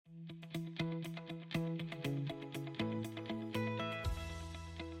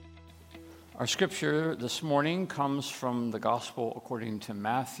Our scripture this morning comes from the Gospel according to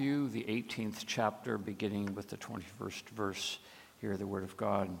Matthew, the 18th chapter, beginning with the 21st verse. Hear the word of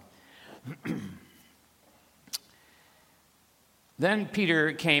God. Then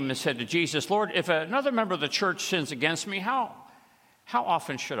Peter came and said to Jesus, "Lord, if another member of the church sins against me, how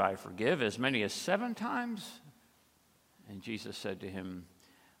often should I forgive? As many as 7 times?" And Jesus said to him,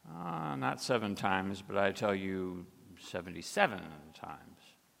 "Not 7 times, but I tell you 77 times.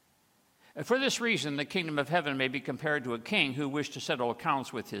 For this reason, the kingdom of heaven may be compared to a king who wished to settle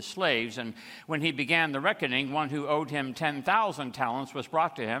accounts with his slaves. And when he began the reckoning, one who owed him 10,000 talents was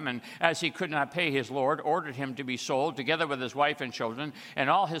brought to him. And as he could not pay his lord, ordered him to be sold, together with his wife and children, and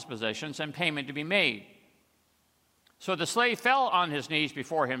all his possessions, and payment to be made. So the slave fell on his knees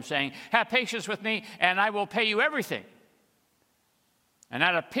before him, saying, 'Have patience with me, and I will pay you everything.' And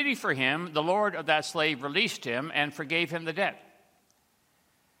out of pity for him, the lord of that slave released him and forgave him the debt.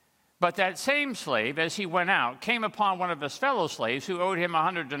 But that same slave, as he went out, came upon one of his fellow slaves who owed him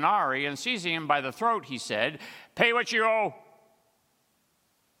 100 denarii, and seizing him by the throat, he said, 'Pay what you owe.'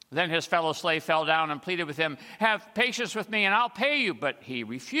 Then his fellow slave fell down and pleaded with him, 'Have patience with me, and I'll pay you.' But he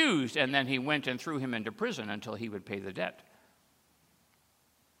refused, and then he went and threw him into prison until he would pay the debt.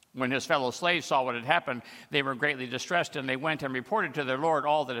 When his fellow slaves saw what had happened, they were greatly distressed, and they went and reported to their lord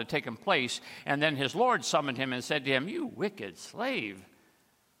all that had taken place. And then his lord summoned him and said to him, 'You wicked slave,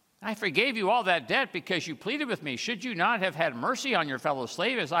 I forgave you all that debt because you pleaded with me. Should you not have had mercy on your fellow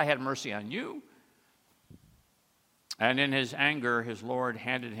slave as I had mercy on you?' And in his anger, his lord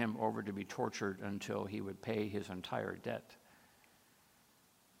handed him over to be tortured until he would pay his entire debt.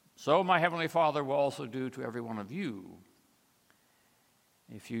 So my heavenly Father will also do to every one of you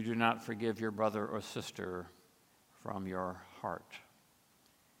if you do not forgive your brother or sister from your heart."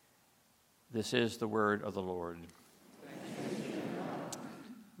 This is the word of the Lord.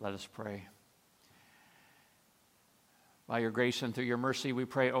 Let us pray. By your grace and through your mercy, we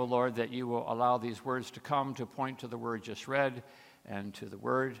pray, O Lord, that you will allow these words to come to point to the word just read and to the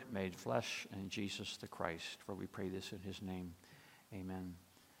word made flesh in Jesus the Christ. For we pray this in his name. Amen.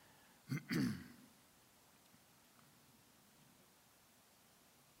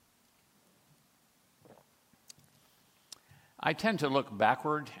 I tend to look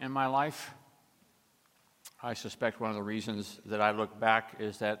backward in my life. I suspect one of the reasons that I look back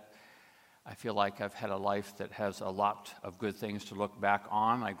is that I feel like I've had a life that has a lot of good things to look back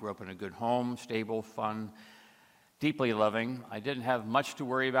on. I grew up in a good home, stable, fun, deeply loving. I didn't have much to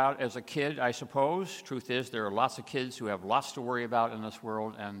worry about as a kid, I suppose. Truth is, there are lots of kids who have lots to worry about in this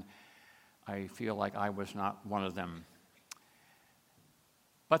world, and I feel like I was not one of them.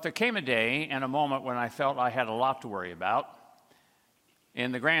 But there came a day and a moment when I felt I had a lot to worry about.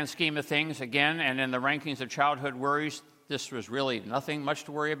 In the grand scheme of things, again, and in the rankings of childhood worries, this was really nothing much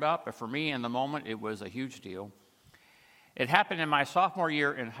to worry about, but for me in the moment, it was a huge deal. It happened in my sophomore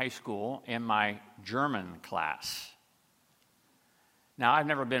year in high school in my German class. Now, I've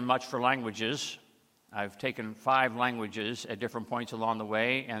never been much for languages. I've taken 5 languages at different points along the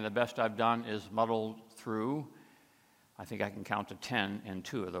way, and the best I've done is muddle through. I think I can count to 10 in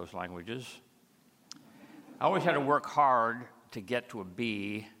 2 of those languages. I always had to work hard to get to a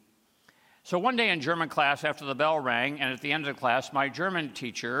B. So one day in German class, after the bell rang, and at the end of the class, my German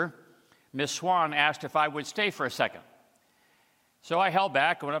teacher, Miss Swan, asked if I would stay for a second. So I held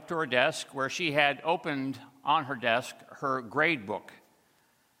back, went up to her desk, where she had opened on her desk her grade book.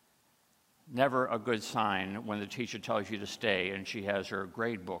 Never a good sign when the teacher tells you to stay and she has her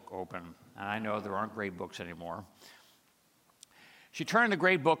grade book open. And I know there aren't grade books anymore. She turned the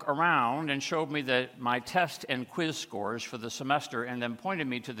grade book around and showed me my test and quiz scores for the semester, and then pointed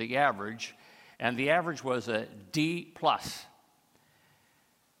me to the average, and the average was a D+.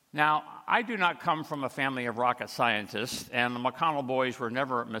 Now, I do not come from a family of rocket scientists, and the McConnell boys were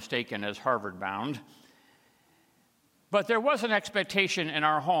never mistaken as Harvard-bound. But there was an expectation in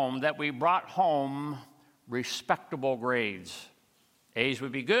our home that we brought home respectable grades. A's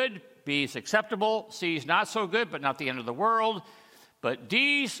would be good, B's acceptable, C's not so good, but not the end of the world. But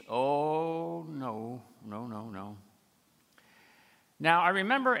D's, oh, no. Now, I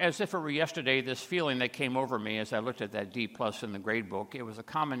remember as if it were yesterday this feeling that came over me as I looked at that D+ in the grade book. It was a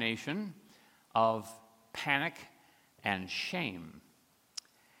combination of panic and shame.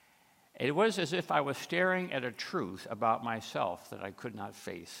 It was as if I was staring at a truth about myself that I could not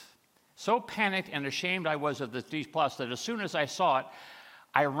face. So panicked and ashamed I was of this D+ that as soon as I saw it,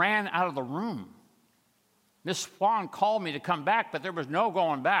 I ran out of the room. Miss Swan called me to come back, but there was no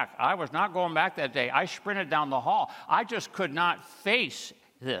going back. I was not going back that day. I sprinted down the hall. I just could not face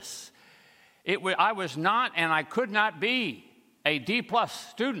this. I was not and I could not be a D+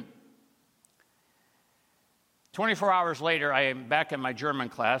 student. 24 hours later, I am back in my German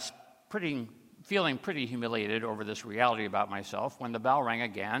class, feeling pretty humiliated over this reality about myself when the bell rang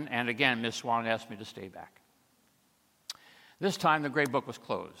again, and again, Miss Swan asked me to stay back. This time, the grade book was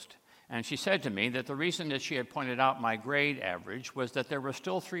closed, and she said to me that the reason that she had pointed out my grade average was that there were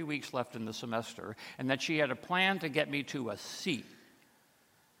still 3 weeks left in the semester, and that she had a plan to get me to a C.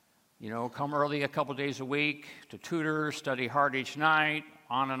 Come early a couple days a week, to tutor, study hard each night,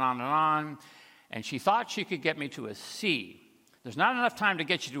 on and on and on. And she thought she could get me to a C. There's not enough time to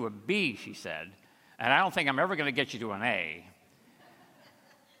get you to a B, she said, and I don't think I'm ever going to get you to an A.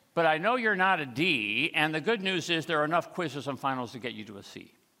 But I know you're not a D, and the good news is there are enough quizzes and finals to get you to a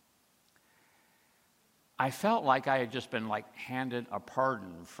C. I felt like I had just been handed a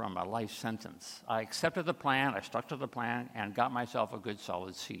pardon from a life sentence. I accepted the plan, I stuck to the plan, and got myself a good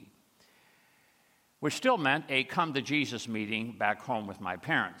solid C, which still meant a come-to-Jesus meeting back home with my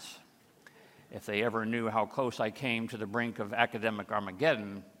parents. If they ever knew how close I came to the brink of academic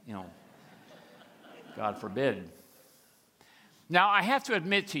Armageddon, God forbid. Now, I have to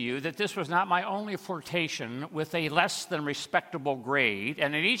admit to you that this was not my only flirtation with a less than respectable grade,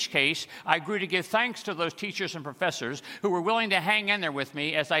 and in each case, I grew to give thanks to those teachers and professors who were willing to hang in there with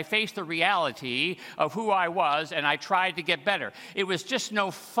me as I faced the reality of who I was, and I tried to get better. It was just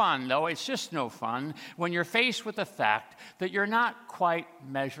no fun, though. It's just no fun when you're faced with the fact that you're not quite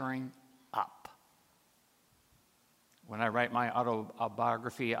measuring up. When I write my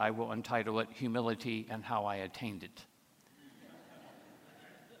autobiography, I will entitle it Humility and How I Attained It.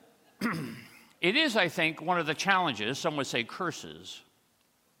 It is, I think, one of the challenges, some would say curses,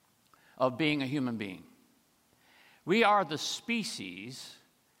 of being a human being. We are the species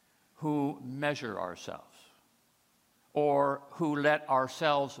who measure ourselves, or who let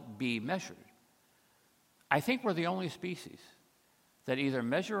ourselves be measured. I think we're the only species that either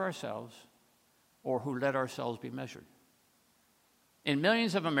measure ourselves or who let ourselves be measured. In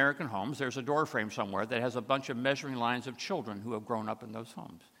millions of American homes, there's a door frame somewhere that has a bunch of measuring lines of children who have grown up in those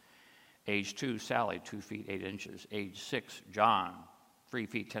homes. Age 2, Sally, 2 feet 8 inches. Age 6, John, 3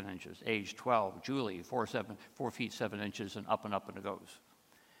 feet 10 inches. Age 12, Julie, 4 feet 7 inches, and up it goes.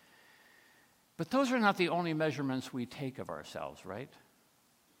 But those are not the only measurements we take of ourselves, right?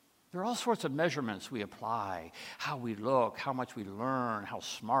 There are all sorts of measurements we apply: how we look, how much we learn, how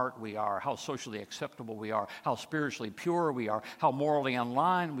smart we are, how socially acceptable we are, how spiritually pure we are, how morally in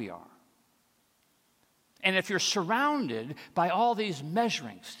line we are. And if you're surrounded by all these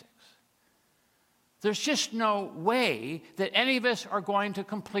measuring sticks, there's just no way that any of us are going to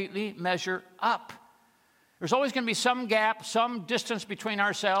completely measure up. There's always going to be some gap, some distance between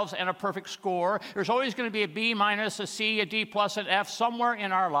ourselves and a perfect score. There's always going to be a B minus, a C, a D plus, an F somewhere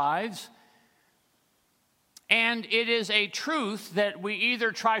in our lives. And it is a truth that we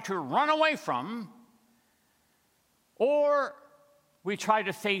either try to run away from or we try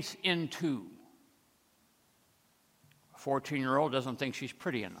to face into. A 14-year-old doesn't think she's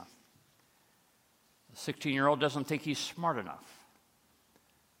pretty enough. A 16-year-old doesn't think he's smart enough.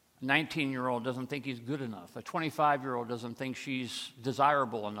 A 19-year-old doesn't think he's good enough. A 25-year-old doesn't think she's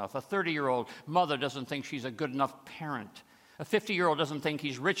desirable enough. A 30-year-old mother doesn't think she's a good enough parent. A 50-year-old doesn't think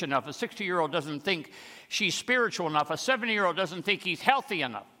he's rich enough. A 60-year-old doesn't think she's spiritual enough. A 70-year-old doesn't think he's healthy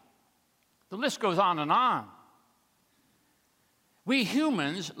enough. The list goes on and on. We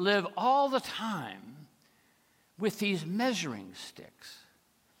humans live all the time with these measuring sticks.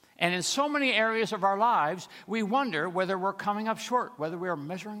 And in so many areas of our lives, we wonder whether we're coming up short, whether we are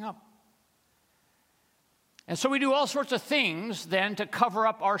measuring up. And so we do all sorts of things then to cover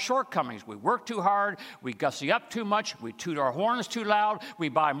up our shortcomings. We work too hard, we gussy up too much, we toot our horns too loud, we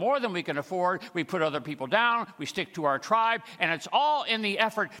buy more than we can afford, we put other people down, we stick to our tribe, and it's all in the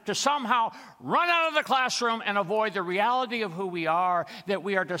effort to somehow run out of the classroom and avoid the reality of who we are, that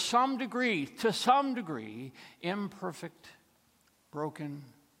we are to some degree, imperfect, broken,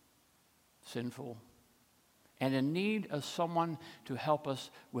 sinful, and in need of someone to help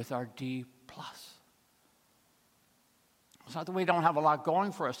us with our D+. It's not that we don't have a lot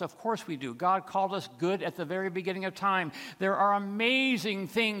going for us. Of course we do. God called us good at the very beginning of time. There are amazing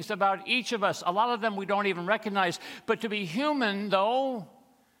things about each of us. A lot of them we don't even recognize. But to be human, though,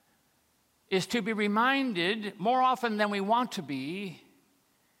 is to be reminded more often than we want to be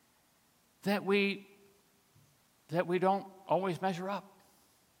that we don't always measure up.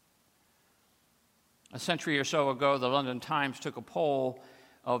 A century or so ago, the London Times took a poll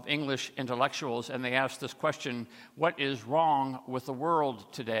of English intellectuals, and they asked this question: what is wrong with the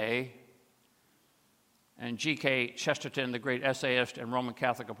world today? And G.K. Chesterton, the great essayist and Roman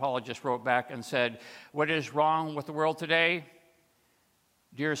Catholic apologist, wrote back and said, what is wrong with the world today?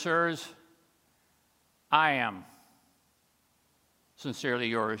 Dear sirs, I am. Sincerely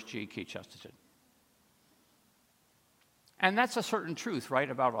yours, G. Keith Chesterton. And that's a certain truth, right,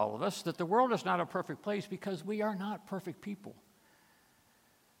 about all of us, that the world is not a perfect place because we are not perfect people.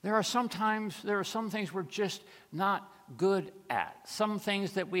 There are some things we're just not good at, some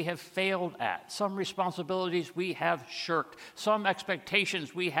things that we have failed at, some responsibilities we have shirked, some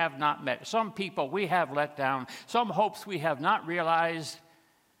expectations we have not met, some people we have let down, some hopes we have not realized.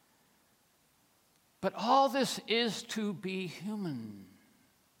 But all this is to be human.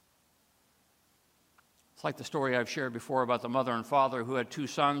 It's like the story I've shared before about the mother and father who had two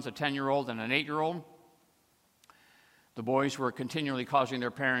sons, a 10-year-old and an 8-year-old. The boys were continually causing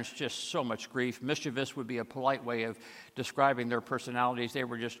their parents just so much grief. Mischievous would be a polite way of describing their personalities. They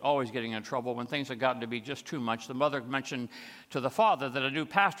were just always getting in trouble. When things had gotten to be just too much, the mother mentioned to the father that a new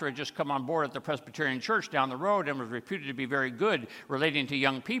pastor had just come on board at the Presbyterian church down the road and was reputed to be very good relating to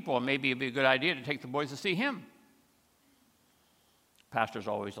young people, and maybe it'd be a good idea to take the boys to see him. Pastor's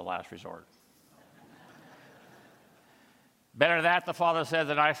always the last resort. Better that, the father said,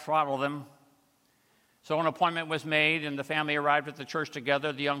 than I throttle them. So an appointment was made, and the family arrived at the church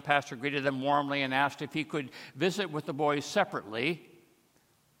together. The young pastor greeted them warmly and asked if he could visit with the boys separately.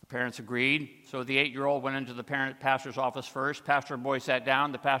 The parents agreed, so the 8-year-old went into the pastor's office first. Pastor and boy sat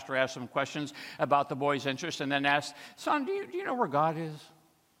down. The pastor asked some questions about the boy's interests and then asked, "Son, do you know where God is?"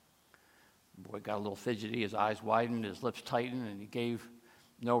 The boy got a little fidgety. His eyes widened, his lips tightened, and he gave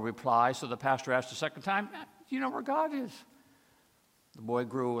no reply. So the pastor asked a second time, "Do you know where God is?" The boy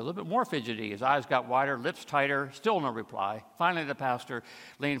grew a little bit more fidgety. His eyes got wider, lips tighter, still no reply. Finally, the pastor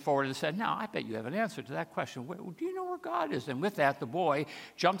leaned forward and said, "Now, I bet you have an answer to that question. Do you know where God is?" And with that, the boy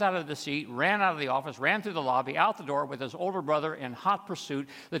jumped out of the seat, ran out of the office, ran through the lobby, out the door with his older brother in hot pursuit.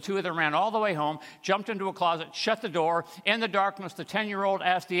 The two of them ran all the way home, jumped into a closet, shut the door. In the darkness, the 10-year-old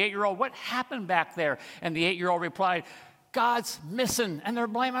asked the 8-year-old, "What happened back there?" And the 8-year-old replied, "God's missing, and they're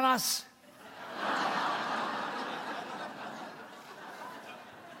blaming us."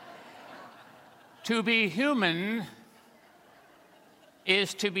 To be human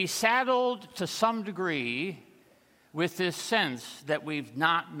is to be saddled to some degree with this sense that we've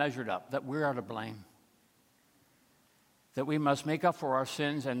not measured up, that we are to blame, that we must make up for our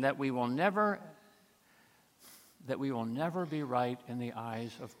sins, and that we will never be right in the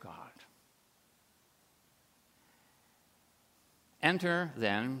eyes of God. Enter,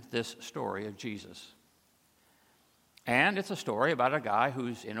 then, this story of Jesus. And it's a story about a guy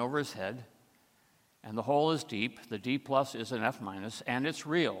who's in over his head, and the hole is deep. The D plus is an F minus, and it's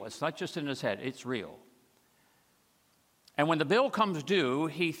real. It's not just in his head, it's real. And when the bill comes due,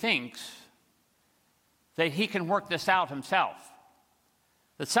 he thinks that he can work this out himself,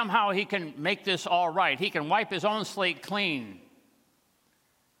 that somehow he can make this all right. He can wipe his own slate clean.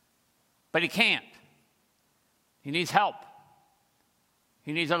 But he can't. He needs help.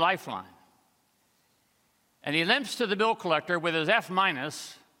 He needs a lifeline. And he limps to the bill collector with his F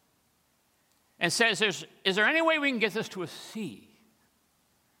minus and says, "Is there any way we can get this to a C?"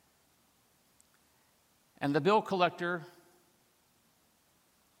 And the bill collector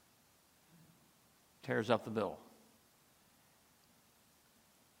tears up the bill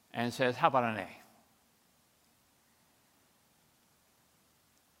and says, "How about an A?"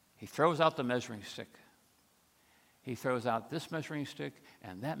 He throws out the measuring stick. He throws out this measuring stick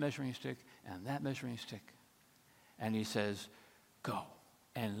and that measuring stick and that measuring stick. And he says, "Go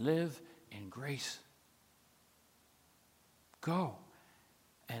and live in grace. Go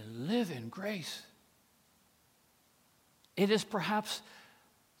and live in grace." It is perhaps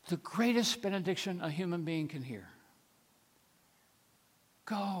the greatest benediction a human being can hear.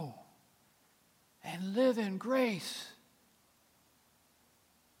 Go and live in grace.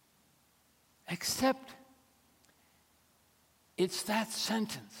 Except it's that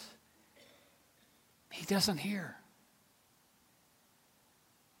sentence he doesn't hear.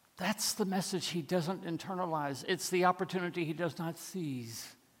 That's the message he doesn't internalize. It's the opportunity he does not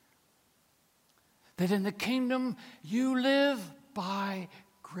seize. That in the kingdom you live by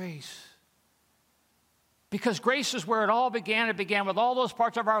grace. Because grace is where it all began. It began with all those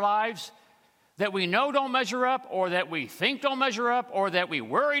parts of our lives that we know don't measure up, or that we think don't measure up, or that we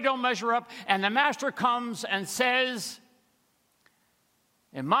worry don't measure up. And the Master comes and says,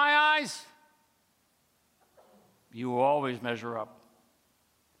 "In my eyes, you will always measure up.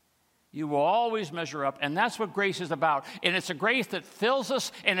 You will always measure up, and that's what grace is about. And it's a grace that fills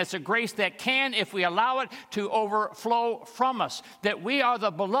us, and it's a grace that can, if we allow it, to overflow from us. That we are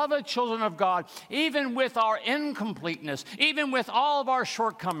the beloved children of God, even with our incompleteness, even with all of our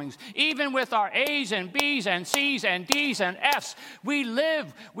shortcomings, even with our A's and B's and C's and D's and F's. We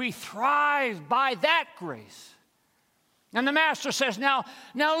live, we thrive by that grace. And the Master says, now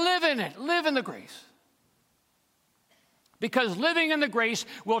live in it, live in the grace. Because living in the grace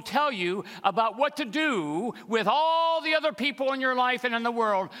will tell you about what to do with all the other people in your life and in the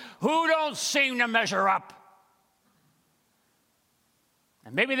world who don't seem to measure up.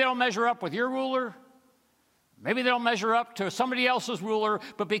 And maybe they don't measure up with your ruler. Maybe they don't measure up to somebody else's ruler.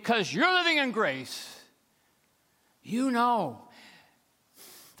 But because you're living in grace, you know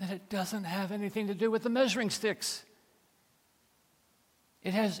that it doesn't have anything to do with the measuring sticks.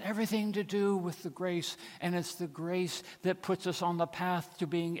 It has everything to do with the grace, and it's the grace that puts us on the path to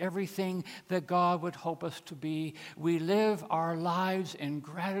being everything that God would hope us to be. We live our lives in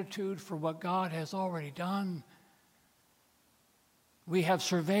gratitude for what God has already done. We have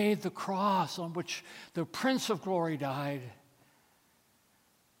surveyed the cross on which the Prince of Glory died.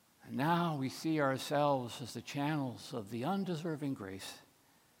 And now we see ourselves as the channels of the undeserving grace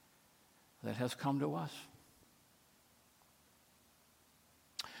that has come to us.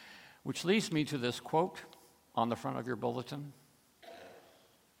 Which leads me to this quote on the front of your bulletin.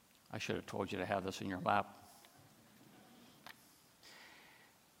 I should have told you to have this in your lap.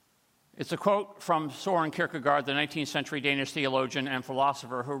 It's a quote from Søren Kierkegaard, the 19th century Danish theologian and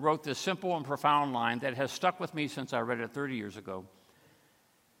philosopher, who wrote this simple and profound line that has stuck with me since I read it 30 years ago.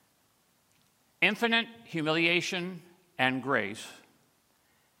 Infinite humiliation and grace,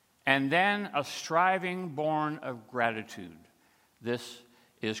 and then a striving born of gratitude. This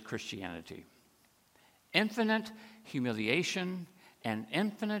is Christianity. Infinite humiliation and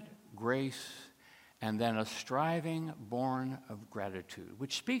infinite grace, and then a striving born of gratitude,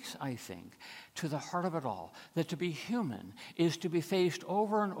 which speaks, I think, to the heart of it all, that to be human is to be faced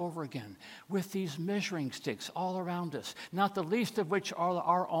over and over again with these measuring sticks all around us, not the least of which are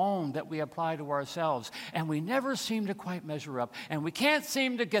our own that we apply to ourselves, and we never seem to quite measure up, and we can't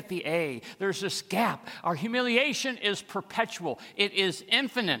seem to get the A. There's this gap. Our humiliation is perpetual. It is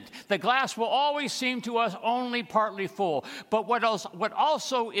infinite. The glass will always seem to us only partly full, but what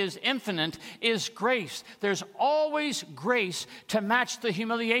also is infinite is grace. There's always grace to match the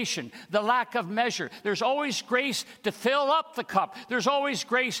humiliation, the lack of measure. There's always grace to fill up the cup. There's always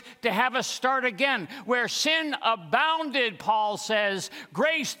grace to have us start again. Where sin abounded, Paul says,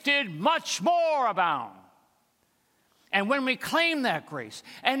 grace did much more abound. And when we claim that grace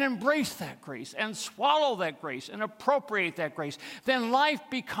and embrace that grace and swallow that grace and appropriate that grace, then life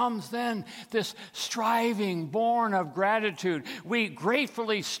becomes then this striving born of gratitude. We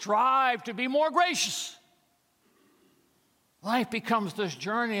gratefully strive to be more gracious. Life becomes this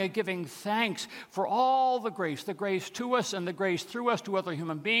journey of giving thanks for all the grace to us and the grace through us to other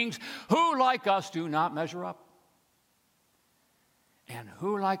human beings who, like us, do not measure up. And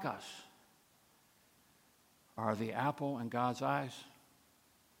who, like us, are the apple in God's eyes.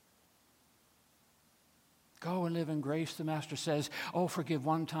 Go and live in grace, the Master says. Oh, forgive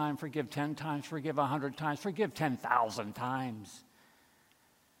 1 time, forgive 10 times, forgive 100 times, forgive 10,000 times.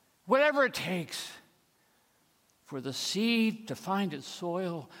 Whatever it takes for the seed to find its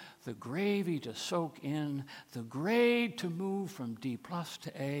soil, the gravy to soak in, the grade to move from D+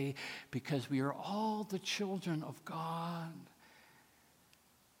 to A, because we are all the children of God.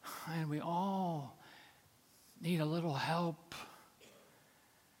 And we all need a little help.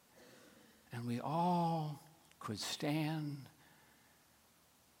 And we all could stand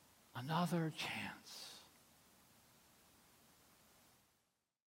another chance